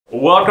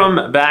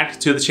welcome back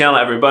to the channel,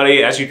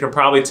 everybody. As you can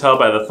probably tell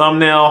by the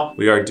thumbnail,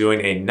 we are doing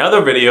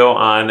another video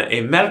on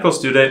a medical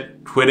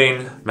student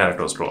quitting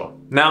medical school.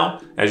 Now,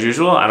 as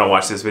usual, I don't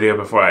watch this video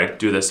before I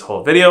do this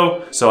whole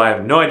video, so I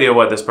have no idea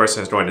what this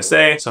person is going to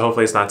say, so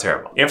hopefully it's not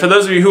terrible. And for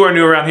those of you who are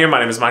new around here, my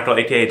name is Michael,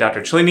 aka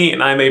Dr. Cellini,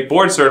 and I'm a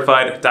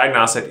board-certified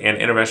diagnostic and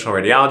interventional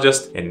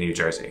radiologist in New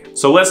Jersey.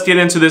 So let's get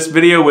into this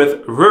video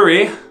with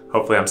RURI,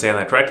 hopefully I'm saying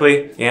that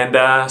correctly,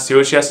 and see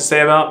what she has to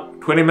say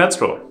about quitting med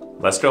school.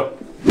 Let's go.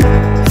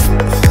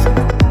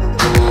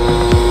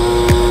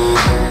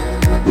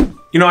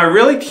 You know, I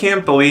really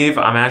can't believe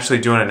I'm actually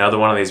doing another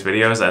one of these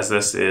videos, as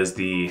this is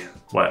the,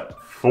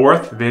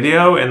 fourth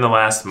video in the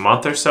last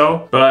month or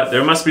so, but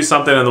there must be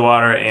something in the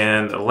water,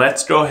 and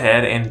let's go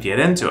ahead and get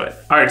into it.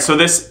 All right, so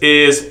this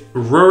is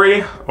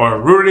RURI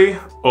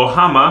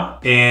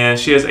OHAMA, and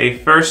she is a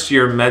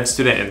first-year med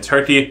student in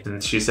Turkey,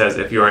 and she says,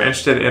 if you are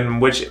interested in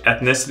which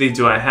ethnicity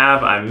do I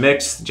have, I'm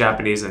mixed,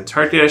 Japanese and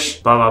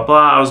Turkish, blah, blah,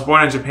 blah. I was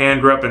born in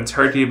Japan, grew up in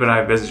Turkey, but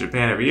I visit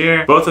Japan every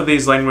year. Both of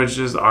these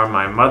languages are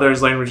my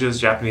mother's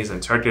languages, Japanese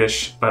and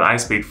Turkish, but I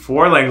speak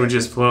 4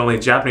 languages fluently,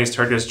 Japanese,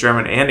 Turkish,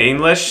 German, and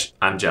English.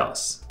 I'm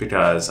jealous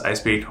because I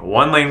speak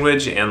 1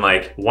 language and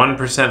like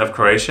 1% of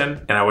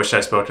Croatian, and I wish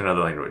I spoke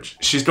another language.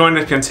 She's going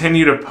to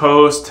continue to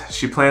post.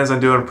 She plans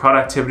on doing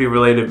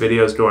productivity-related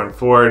videos going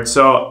forward.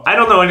 So I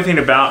don't know anything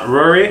about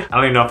RURI. I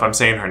don't even know if I'm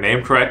saying her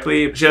name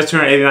correctly. She has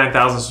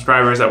 289,000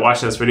 subscribers that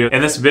watch this video,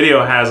 and this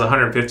video has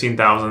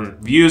 115,000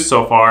 views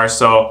so far.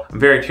 So I'm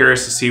very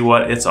curious to see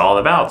what it's all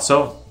about.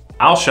 So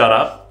I'll shut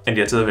up and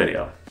get to the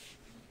video.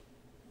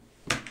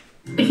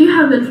 If you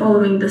have been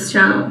following this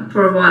channel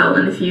for a while,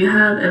 and if you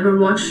have ever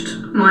watched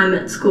my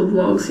med school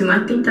vlogs, you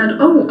might think that,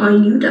 oh, I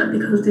knew that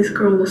because this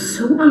girl was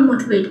so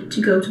unmotivated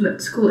to go to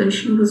med school and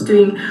she was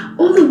doing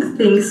all of the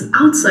things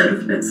outside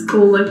of med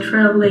school, like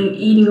traveling,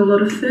 eating a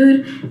lot of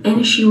food,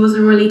 and she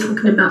wasn't really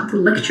talking about the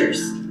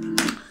lectures.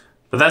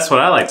 But that's what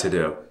I like to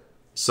do.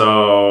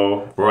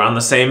 So we're on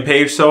the same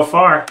page so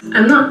far.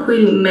 I'm not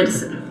quitting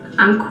medicine.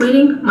 I'm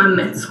quitting my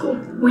med school.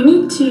 We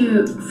need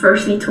to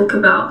firstly talk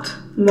about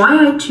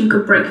why I took a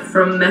break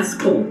from med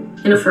school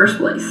in the first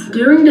place.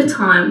 During the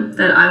time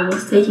that I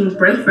was taking a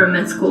break from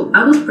med school,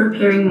 I was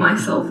preparing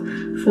myself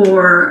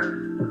for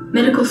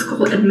medical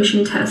school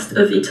admission test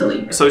of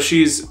Italy. So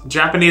she's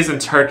Japanese and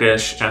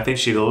Turkish, and I think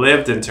she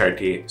lived in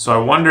Turkey. So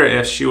I wonder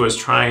if she was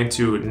trying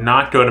to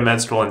not go to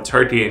med school in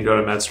Turkey and go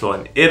to med school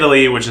in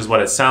Italy, which is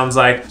what it sounds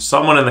like.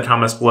 Someone in the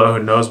comments below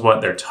who knows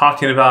what they're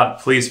talking about,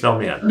 please fill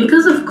me in.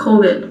 Because of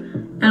COVID,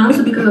 and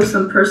also because of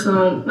some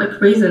personal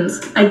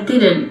reasons, I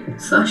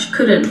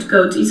couldn't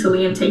go to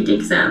Italy and take the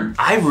exam.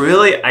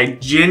 I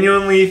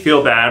genuinely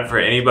feel bad for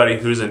anybody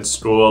who's in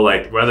school,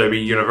 like whether it be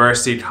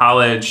university,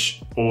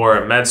 college,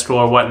 or med school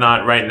or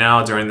whatnot right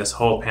now during this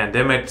whole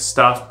pandemic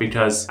stuff,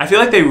 because I feel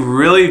like they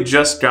really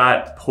just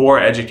got poor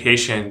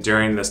education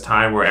during this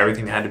time where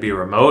everything had to be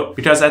remote.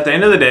 Because at the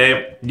end of the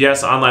day,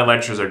 yes, online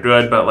lectures are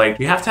good, but like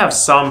you have to have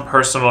some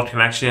personal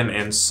connection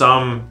and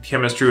some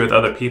chemistry with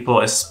other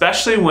people,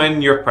 especially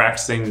when you're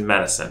practicing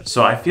medicine.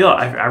 So I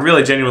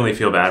really genuinely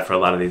feel bad for a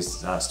lot of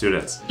these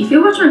students. If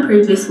you watch my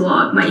previous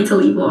vlog, my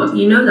Italy vlog,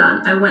 you know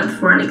that I went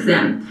for an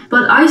exam,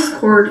 but I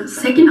scored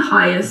second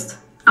highest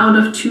out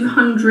of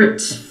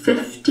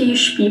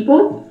 250-ish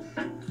people,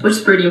 which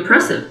is pretty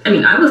impressive. I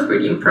mean, I was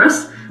pretty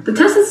impressed. The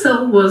test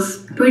itself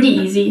was pretty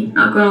easy,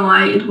 not gonna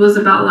lie. It was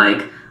about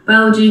like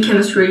biology,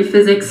 chemistry,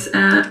 physics,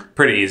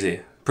 Pretty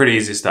easy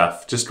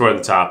stuff. Just score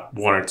the top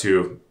 1 or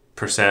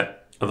 2%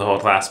 of the whole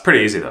class. Pretty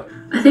easy though.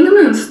 I think I'm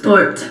gonna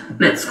start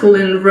med school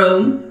in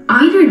Rome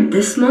either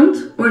this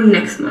month or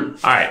next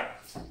month. All right.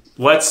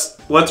 Let's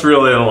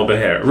reel in a little bit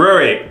here.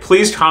 RURI,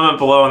 please comment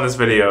below on this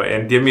video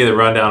and give me the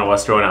rundown of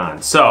what's going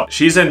on. So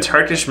she's in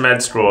Turkish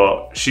med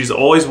school. She's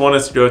always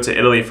wanted to go to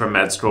Italy for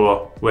med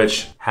school,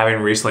 which,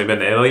 having recently been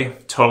to Italy,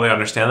 totally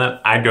understand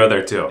that. I'd go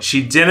there too.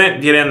 She didn't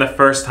get in the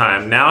first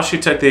time. Now she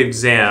took the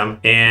exam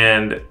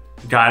and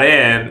got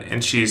in,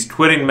 and she's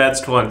quitting med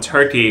school in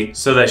Turkey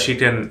so that she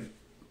can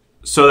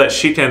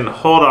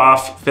hold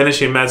off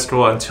finishing med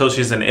school until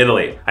she's in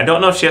Italy. I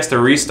don't know if she has to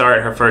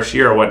restart her first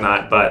year or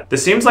whatnot, but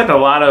this seems like a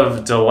lot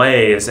of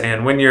delays.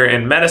 And when you're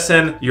in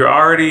medicine, you're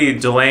already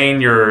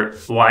delaying your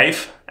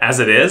life as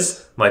it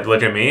is. Like,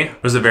 look at me.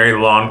 It was a very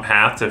long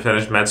path to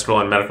finish med school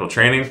and medical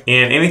training.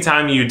 And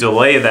anytime you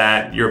delay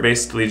that, you're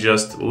basically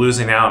just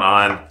losing out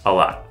on a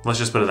lot. Let's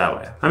just put it that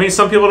way. I mean,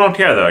 some people don't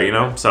care though, you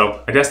know?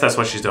 So I guess that's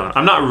what she's doing.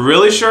 I'm not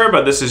really sure,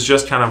 but this is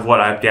just kind of what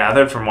I've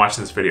gathered from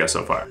watching this video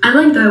so far. I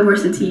like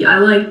diversity. I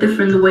like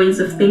different ways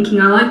of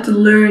thinking. I like to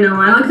learn, and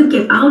I like to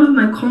get out of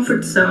my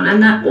comfort zone.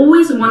 And I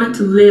always wanted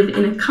to live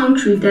in a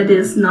country that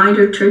is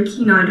neither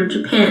Turkey, neither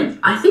Japan.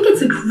 I think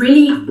it's a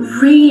really,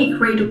 really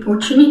great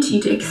opportunity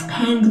to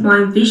expand my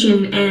my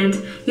vision and,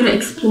 you know,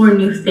 explore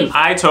new things.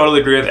 I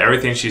totally agree with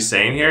everything she's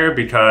saying here,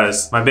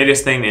 because my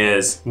biggest thing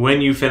is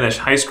when you finish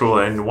high school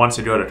and want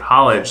to go to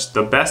college,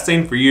 the best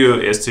thing for you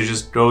is to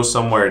just go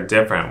somewhere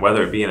different,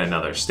 whether it be in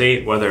another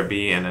state, whether it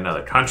be in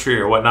another country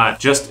or whatnot.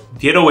 Just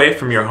get away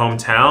from your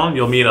hometown.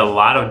 You'll meet a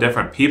lot of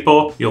different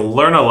people. You'll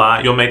learn a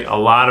lot. You'll make a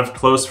lot of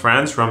close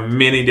friends from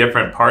many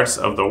different parts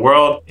of the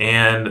world.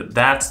 And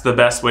that's the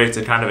best way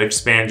to kind of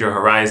expand your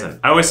horizon.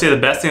 I always say the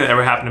best thing that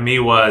ever happened to me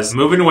was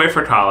moving away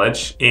for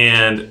college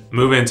and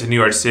moving to New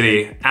York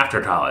City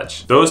after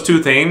college. Those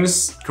two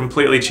things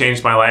completely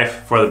changed my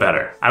life for the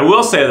better. I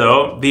will say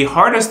though, the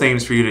hardest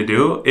things for you to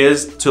do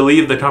is to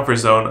leave the comfort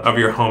zone of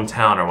your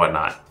hometown or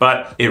whatnot.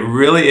 But it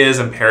really is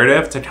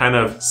imperative to kind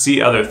of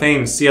see other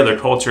things, see other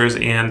cultures,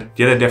 and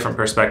get a different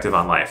perspective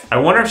on life. I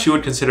wonder if she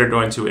would consider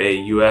going to a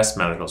US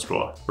medical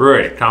school.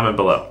 Ruri, comment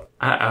below.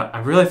 I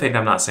really think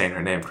I'm not saying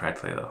her name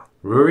correctly though.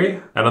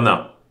 Ruri? I don't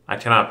know. I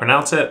cannot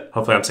pronounce it.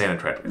 Hopefully I'm saying it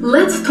correctly.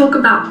 Let's talk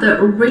about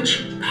the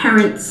rich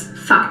parents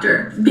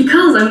factor.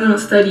 Because I'm gonna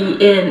study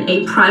in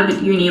a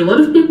private uni, a lot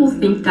of people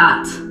think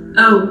that,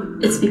 oh,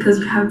 it's because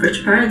you have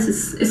rich parents.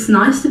 It's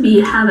nice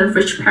to have a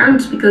rich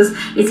parents because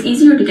it's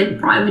easier to get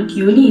private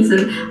unis,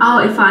 and oh,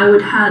 if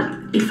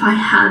I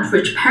had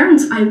rich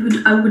parents,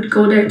 I would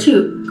go there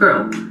too.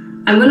 Girl,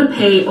 I'm gonna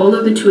pay all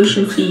of the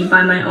tuition fee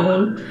by my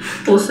own,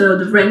 also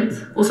the rent,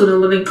 also the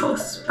living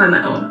costs by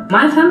my own.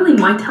 My family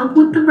might help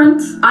with the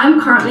rent.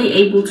 I'm currently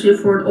able to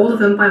afford all of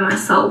them by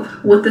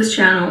myself with this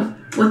channel,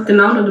 with the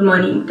amount of the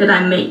money that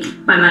I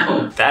make by my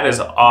own. That is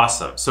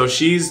awesome. So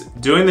she's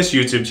doing this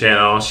YouTube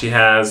channel. She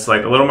has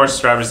like a little more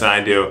subscribers than I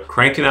do,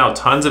 cranking out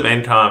tons of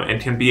income, and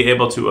can be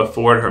able to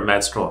afford her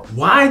med school.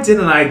 Why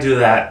didn't I do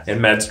that in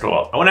med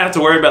school? I wouldn't have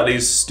to worry about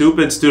these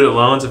stupid student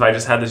loans if I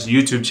just had this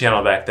YouTube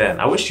channel back then.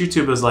 I wish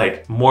YouTube was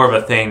like more of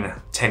a thing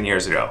 10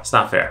 years ago. It's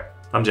not fair.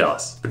 I'm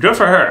jealous. But good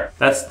for her.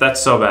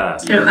 That's so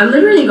badass. You know, I'm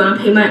literally gonna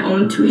pay my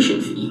own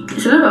tuition fee.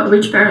 It's not about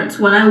rich parents.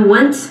 When I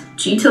went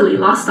to Italy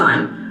last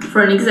time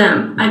for an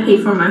exam, I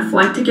paid for my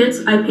flight tickets,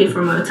 I paid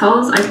for my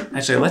hotels.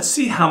 Actually, let's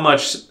see how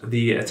much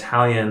the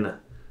Italian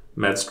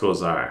med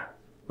schools are.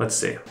 Let's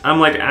see. I'm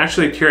like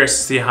actually curious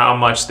to see how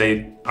much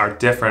they are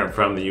different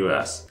from the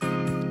US.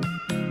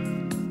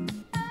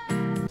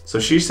 So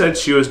she said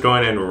she was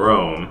going in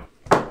Rome.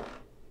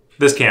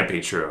 This can't be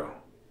true.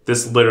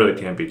 This literally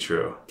can't be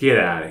true. Get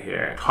out of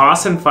here.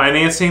 Cost and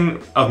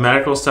financing of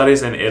medical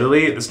studies in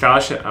Italy, the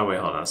scholarship, oh wait,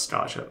 hold on,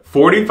 scholarship.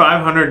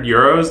 4,500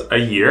 euros a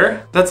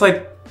year? That's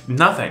like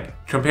nothing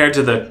compared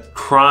to the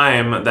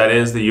crime that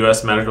is the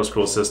US medical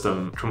school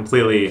system,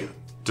 completely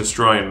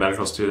destroying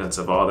medical students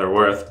of all their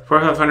worth.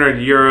 4,500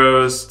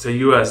 euros to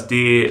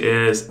USD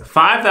is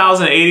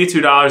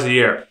 $5,082 a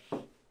year.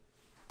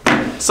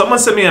 Someone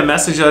sent me a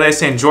message the other day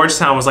saying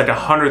Georgetown was like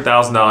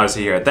 $100,000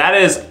 a year. That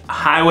is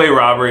highway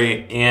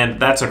robbery, and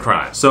that's a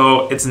crime.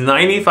 So it's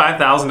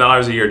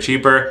 $95,000 a year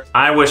cheaper.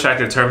 I wish I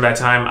could turn back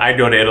time. I'd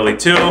go to Italy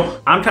too.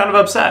 I'm kind of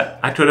upset.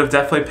 I could have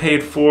definitely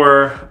paid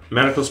for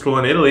medical school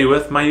in Italy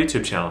with my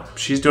YouTube channel.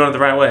 She's doing it the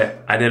right way.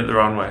 I did it the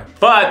wrong way.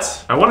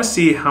 But I want to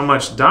see how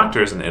much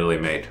doctors in Italy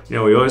made. You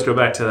know, we always go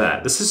back to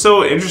that. This is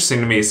so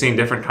interesting to me, seeing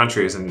different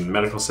countries and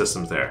medical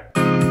systems there.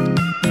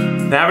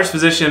 The average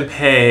physician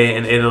pay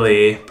in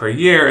Italy per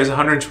year is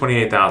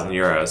 128,000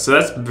 euros. So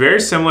that's very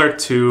similar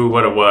to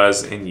what it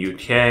was in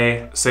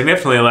UK,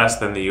 significantly less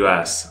than the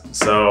US.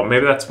 So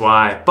maybe that's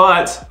why.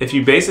 But if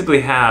you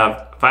basically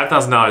have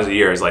 $5,000 a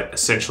year is like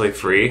essentially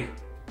free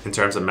in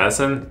terms of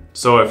medicine.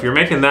 So if you're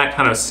making that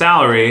kind of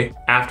salary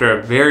after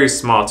a very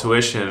small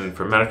tuition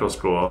for medical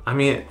school, I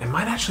mean, it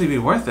might actually be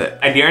worth it.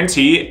 I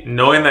guarantee,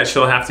 knowing that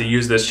she'll have to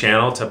use this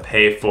channel to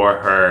pay for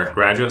her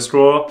graduate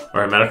school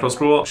or her medical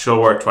school, she'll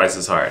work twice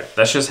as hard.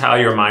 That's just how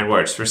your mind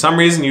works. For some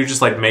reason, you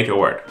just like make it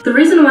work. The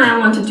reason why I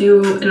want to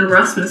do an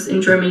Erasmus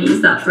in Germany is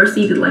that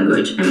firstly, the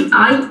language. I mean,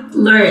 I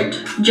learned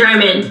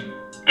German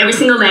every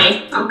single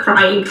day. I'm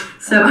crying.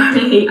 So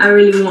I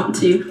really want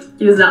to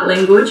use that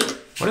language.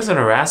 What is an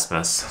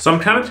Erasmus? So I'm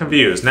kind of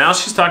confused. Now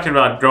she's talking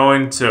about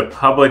going to a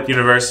public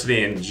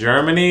university in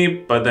Germany,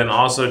 but then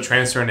also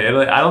transferring to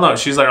Italy. I don't know,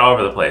 she's like all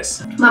over the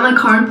place. But my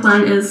current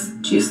plan is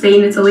to stay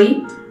in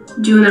Italy,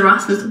 do an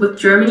Erasmus with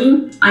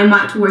Germany. I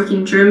might work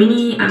in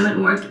Germany, I might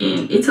work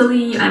in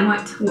Italy, I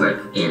might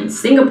work in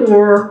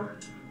Singapore.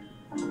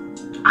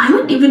 I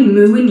might even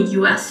move in the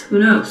US, who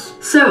knows?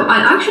 So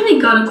I actually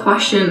got a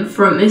question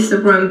from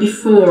Instagram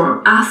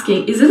before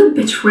asking, is it a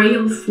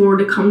betrayal for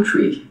the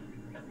country?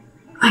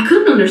 I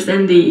couldn't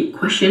understand the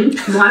question.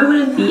 Why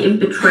would it be a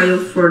betrayal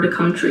for the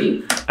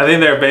country? I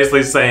think they're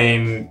basically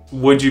saying,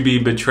 would you be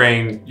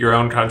betraying your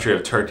own country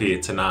of Turkey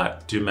to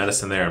not do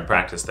medicine there and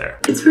practice there?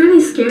 It's really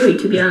scary,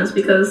 to be honest,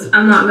 because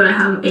I'm not gonna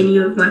have any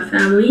of my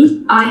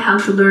family. I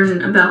have to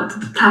learn about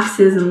the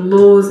taxes and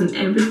laws and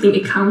everything,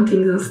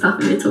 accountings and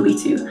stuff in Italy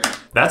too.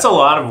 That's a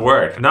lot of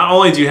work. Not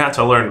only do you have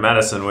to learn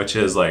medicine, which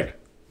is like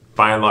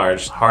by and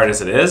large, hard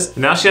as it is.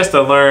 Now she has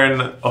to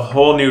learn a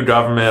whole new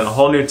government, a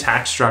whole new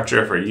tax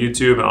structure for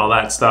YouTube and all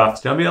that stuff.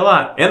 It's gonna be a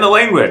lot. And the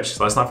language,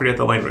 so let's not forget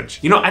the language.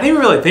 You know, I didn't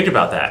really think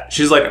about that.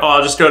 She's like, oh,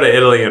 I'll just go to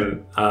Italy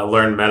and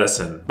learn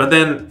medicine. But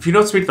then if you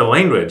don't speak the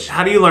language,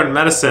 how do you learn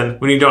medicine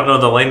when you don't know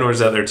the language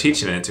that they're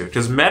teaching it to?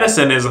 Because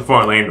medicine is a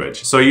foreign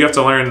language. So you have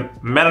to learn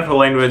medical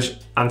language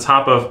on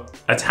top of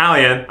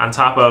Italian, on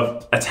top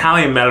of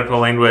Italian medical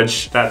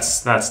language.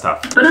 That's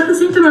tough. But at the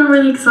same time, I'm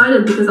really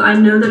excited because I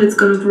know that it's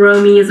gonna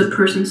grow me as a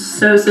person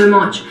so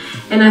much.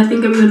 And I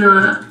think I'm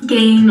gonna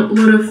gain a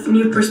lot of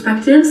new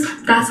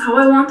perspectives. That's how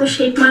I want to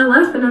shape my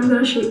life, and I'm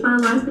gonna shape my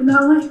life in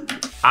that way.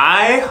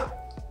 I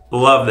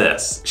love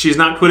this. She's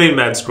not quitting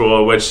med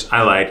school, which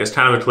I like. It's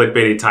kind of a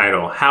clickbaity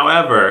title.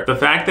 However, the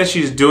fact that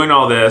she's doing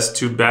all this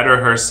to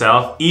better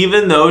herself,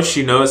 even though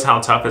she knows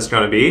how tough it's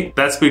gonna be,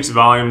 that speaks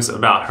volumes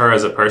about her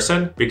as a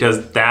person,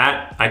 because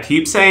that, I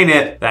keep saying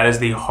it, that is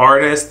the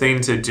hardest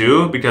thing to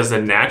do, because the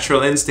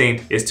natural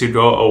instinct is to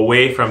go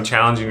away from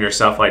challenging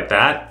yourself like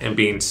that and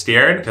being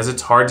scared, because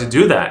it's hard to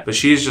do that. But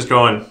she's just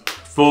going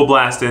full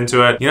blast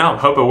into it. You know,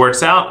 hope it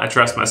works out. I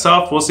trust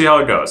myself. We'll see how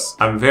it goes.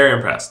 I'm very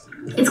impressed.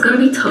 It's gonna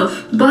be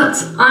tough, but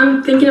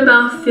I'm thinking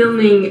about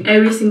filming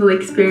every single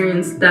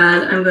experience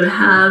that I'm gonna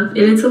have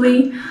in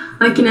Italy,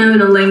 like, you know,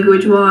 in a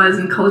language-wise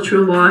and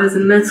cultural-wise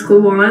and med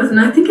school-wise, and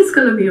I think it's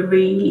gonna be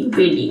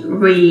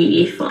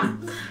really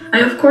fun. I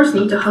of course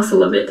need to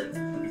hustle a bit.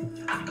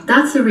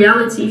 That's the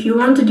reality. If you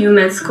want to do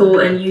med school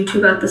and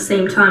YouTube at the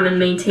same time and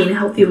maintain a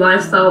healthy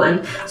lifestyle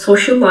and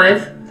social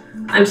life,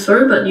 I'm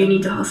sorry, but you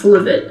need to hustle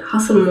a bit.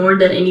 Hustle more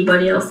than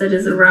anybody else that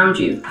is around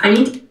you.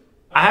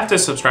 I have to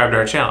subscribe to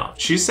her channel.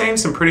 She's saying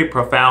some pretty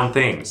profound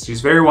things.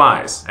 She's very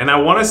wise. And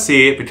I want to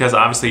see it because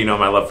obviously you know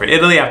my love for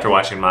Italy after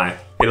watching my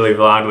Italy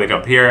vlog link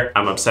up here.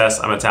 I'm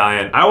obsessed, I'm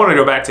Italian. I want to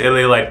go back to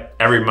Italy like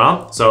every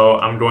month. So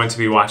I'm going to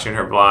be watching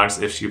her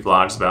vlogs if she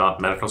vlogs about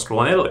medical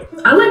school in Italy.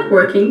 I like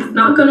working,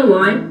 not gonna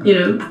lie. You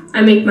know,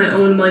 I make my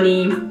own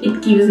money.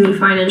 It gives me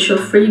financial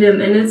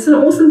freedom and it's an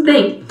awesome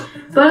thing.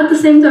 But at the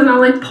same time, I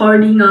like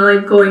partying, I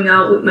like going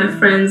out with my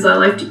friends, I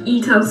like to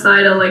eat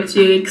outside, I like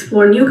to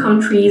explore new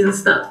countries and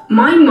stuff.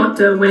 My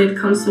motto when it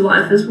comes to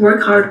life is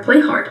work hard,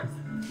 play hard.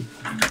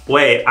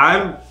 Wait,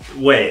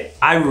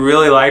 I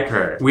really like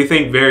her. We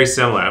think very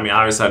similar. I mean,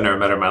 obviously I've never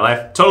met her in my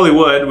life. Totally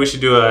would, we should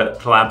do a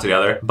collab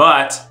together.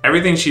 But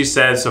everything she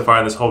said so far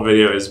in this whole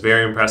video is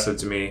very impressive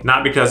to me.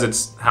 Not because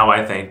it's how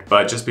I think,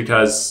 but just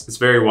because it's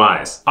very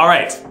wise. All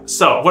right,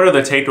 so what are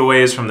the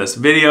takeaways from this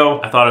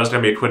video? I thought it was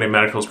gonna be a quitting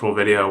medical school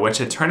video,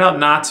 which it turned out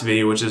not to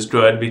be, which is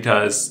good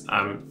because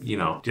I'm, you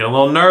know, getting a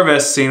little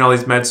nervous seeing all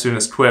these med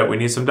students quit. We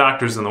need some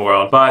doctors in the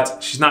world.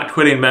 But she's not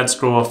quitting med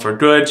school for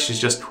good. She's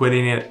just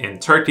quitting it in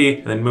Turkey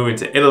and then moving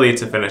to Italy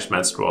to finish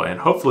med school and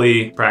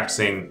hopefully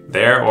practicing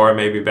there or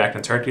maybe back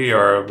in Turkey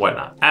or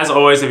whatnot. As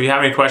always, if you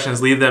have any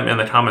questions, leave them in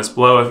the comments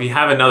below. If you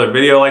have another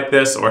video like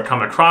this or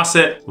come across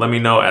it, let me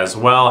know as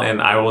well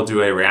and I will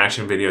do a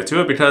reaction video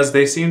to it because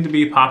they seem to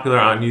be popular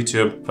on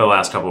YouTube for the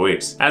last couple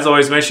weeks. As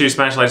always, make sure you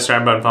smash the like,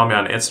 subscribe button, follow me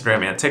on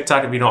Instagram and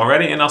TikTok if you don't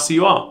already, and I'll see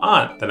you all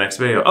on the next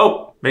video.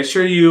 Oh, make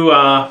sure you,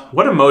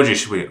 what emoji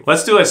should we do?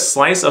 Let's do a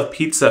slice of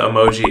pizza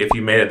emoji if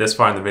you made it this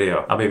far in the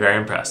video. I'll be very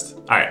impressed.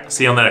 All right,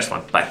 see you on the next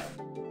one. Bye.